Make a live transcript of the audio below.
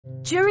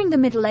During the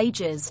Middle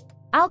Ages,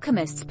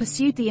 alchemists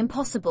pursued the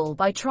impossible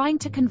by trying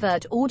to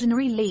convert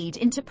ordinary lead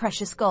into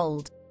precious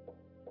gold.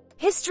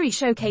 History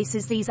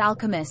showcases these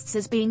alchemists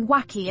as being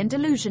wacky and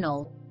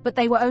delusional, but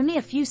they were only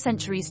a few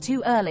centuries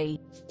too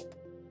early.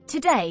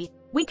 Today,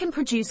 we can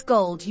produce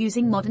gold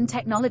using modern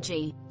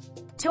technology.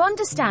 To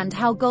understand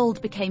how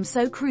gold became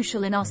so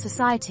crucial in our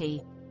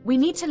society, we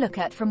need to look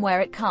at from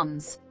where it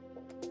comes.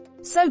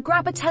 So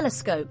grab a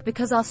telescope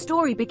because our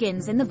story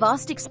begins in the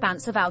vast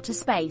expanse of outer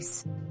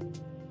space.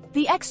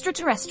 The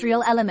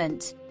extraterrestrial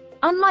element.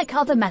 Unlike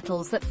other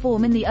metals that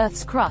form in the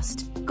Earth's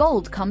crust,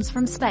 gold comes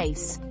from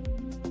space.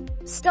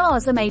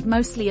 Stars are made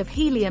mostly of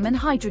helium and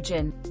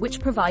hydrogen, which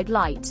provide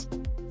light.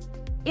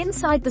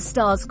 Inside the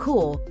star's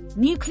core,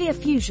 nuclear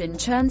fusion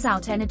churns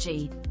out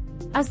energy.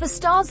 As the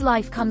star's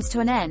life comes to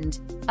an end,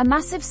 a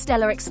massive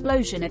stellar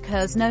explosion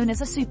occurs known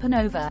as a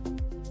supernova.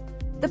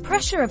 The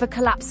pressure of a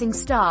collapsing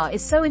star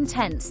is so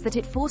intense that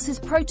it forces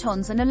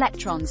protons and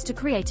electrons to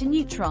create a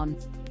neutron.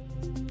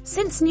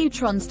 Since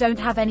neutrons don't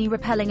have any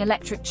repelling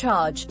electric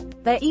charge,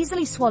 they're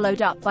easily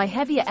swallowed up by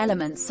heavier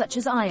elements such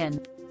as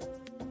iron.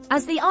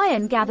 As the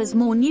iron gathers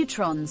more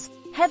neutrons,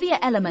 heavier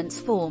elements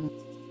form.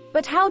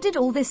 But how did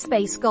all this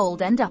space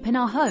gold end up in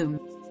our home?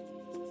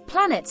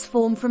 Planets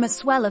form from a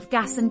swell of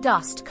gas and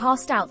dust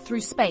cast out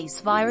through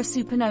space via a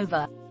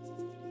supernova.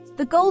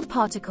 The gold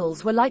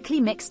particles were likely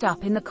mixed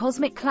up in the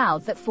cosmic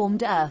cloud that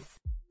formed Earth.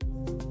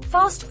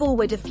 Fast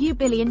forward a few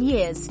billion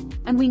years,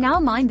 and we now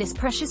mine this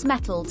precious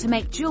metal to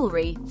make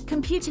jewelry,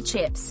 computer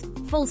chips,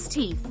 false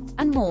teeth,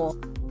 and more.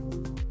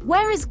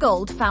 Where is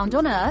gold found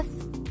on Earth?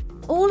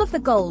 All of the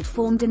gold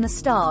formed in the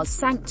stars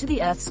sank to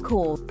the Earth's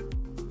core.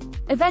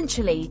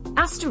 Eventually,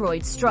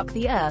 asteroids struck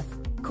the Earth,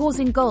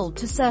 causing gold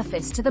to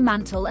surface to the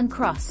mantle and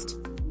crust.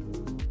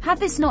 Had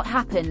this not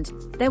happened,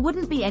 there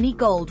wouldn't be any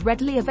gold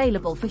readily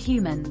available for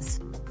humans.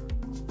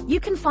 You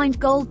can find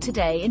gold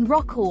today in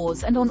rock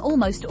ores and on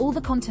almost all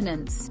the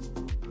continents.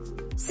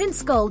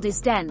 Since gold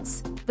is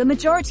dense, the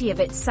majority of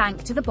it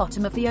sank to the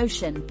bottom of the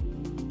ocean.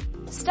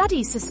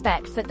 Studies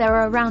suspect that there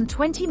are around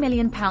 20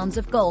 million pounds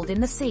of gold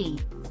in the sea.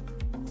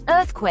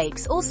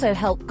 Earthquakes also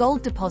help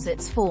gold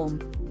deposits form.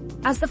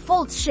 As the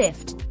faults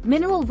shift,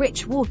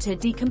 mineral-rich water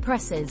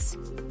decompresses.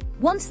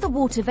 Once the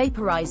water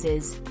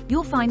vaporizes,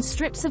 you'll find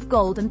strips of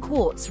gold and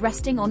quartz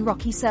resting on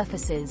rocky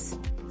surfaces.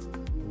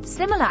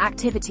 Similar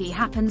activity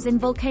happens in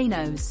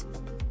volcanoes.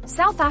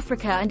 South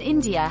Africa and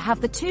India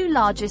have the two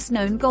largest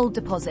known gold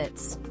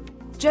deposits.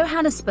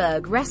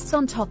 Johannesburg rests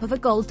on top of a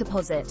gold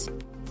deposit.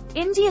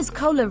 India's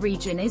Kolar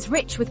region is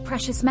rich with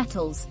precious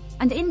metals,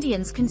 and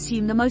Indians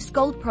consume the most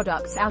gold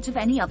products out of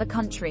any other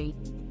country.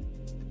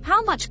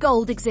 How much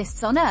gold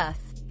exists on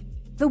Earth?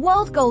 The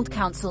World Gold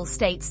Council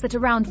states that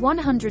around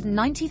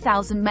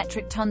 190,000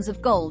 metric tons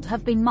of gold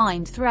have been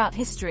mined throughout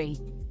history.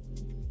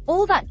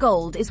 All that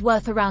gold is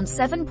worth around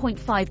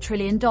 $7.5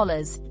 trillion,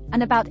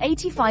 and about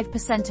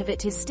 85% of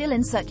it is still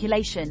in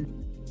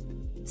circulation.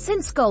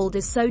 Since gold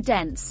is so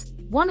dense,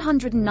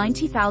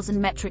 190,000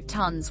 metric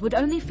tons would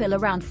only fill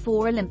around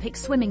 4 Olympic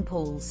swimming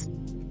pools.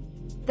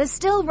 There's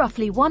still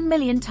roughly 1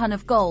 million ton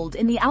of gold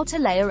in the outer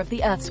layer of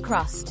the Earth's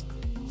crust.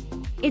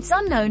 It's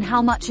unknown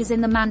how much is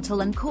in the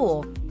mantle and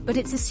core, but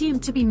it's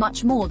assumed to be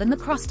much more than the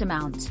crust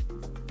amount.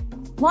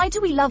 Why do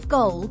we love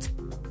gold?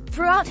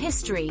 Throughout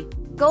history,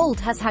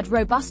 gold has had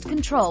robust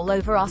control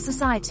over our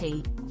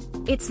society.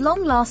 Its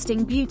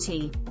long-lasting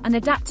beauty and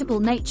adaptable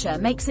nature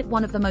makes it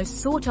one of the most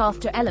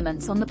sought-after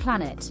elements on the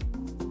planet.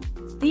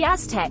 The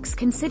Aztecs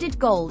considered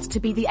gold to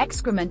be the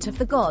excrement of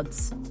the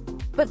gods.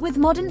 But with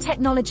modern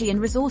technology and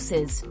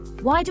resources,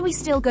 why do we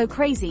still go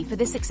crazy for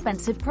this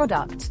expensive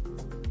product?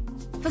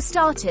 For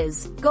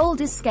starters, gold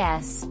is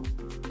scarce.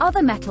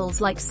 Other metals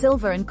like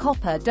silver and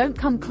copper don't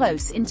come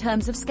close in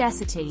terms of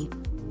scarcity.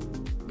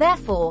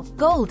 Therefore,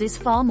 gold is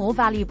far more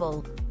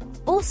valuable.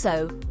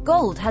 Also,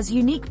 gold has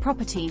unique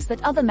properties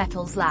that other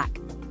metals lack.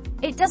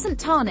 It doesn't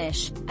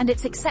tarnish, and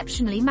it's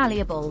exceptionally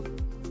malleable.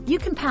 You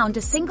can pound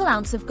a single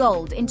ounce of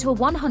gold into a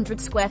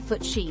 100 square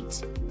foot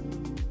sheet.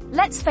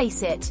 Let's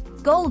face it,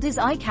 gold is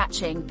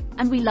eye-catching,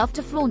 and we love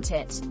to flaunt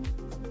it.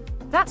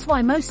 That's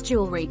why most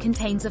jewelry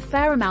contains a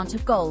fair amount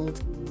of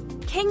gold.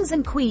 Kings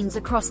and queens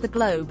across the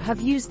globe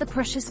have used the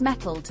precious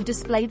metal to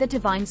display their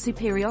divine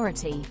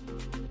superiority.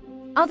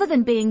 Other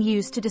than being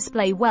used to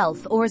display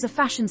wealth or as a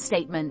fashion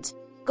statement,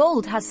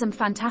 gold has some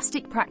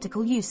fantastic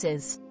practical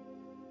uses.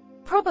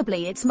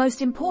 Probably its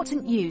most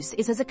important use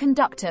is as a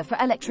conductor for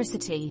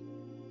electricity.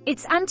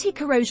 Its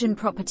anti-corrosion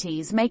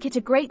properties make it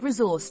a great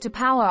resource to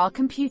power our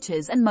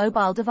computers and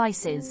mobile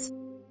devices.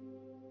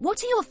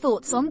 What are your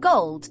thoughts on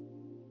gold?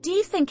 Do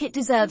you think it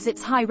deserves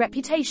its high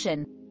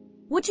reputation?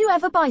 Would you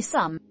ever buy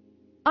some?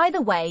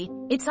 Either way,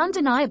 it's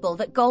undeniable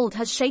that gold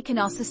has shaken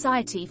our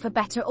society for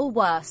better or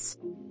worse.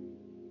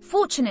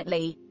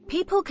 Fortunately,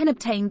 people can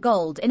obtain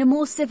gold in a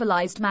more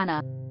civilized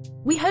manner.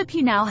 We hope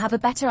you now have a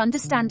better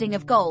understanding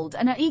of gold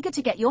and are eager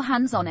to get your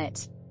hands on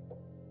it.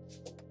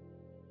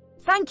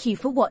 Thank you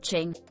for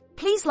watching.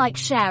 Please like,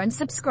 share and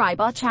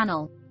subscribe our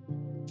channel.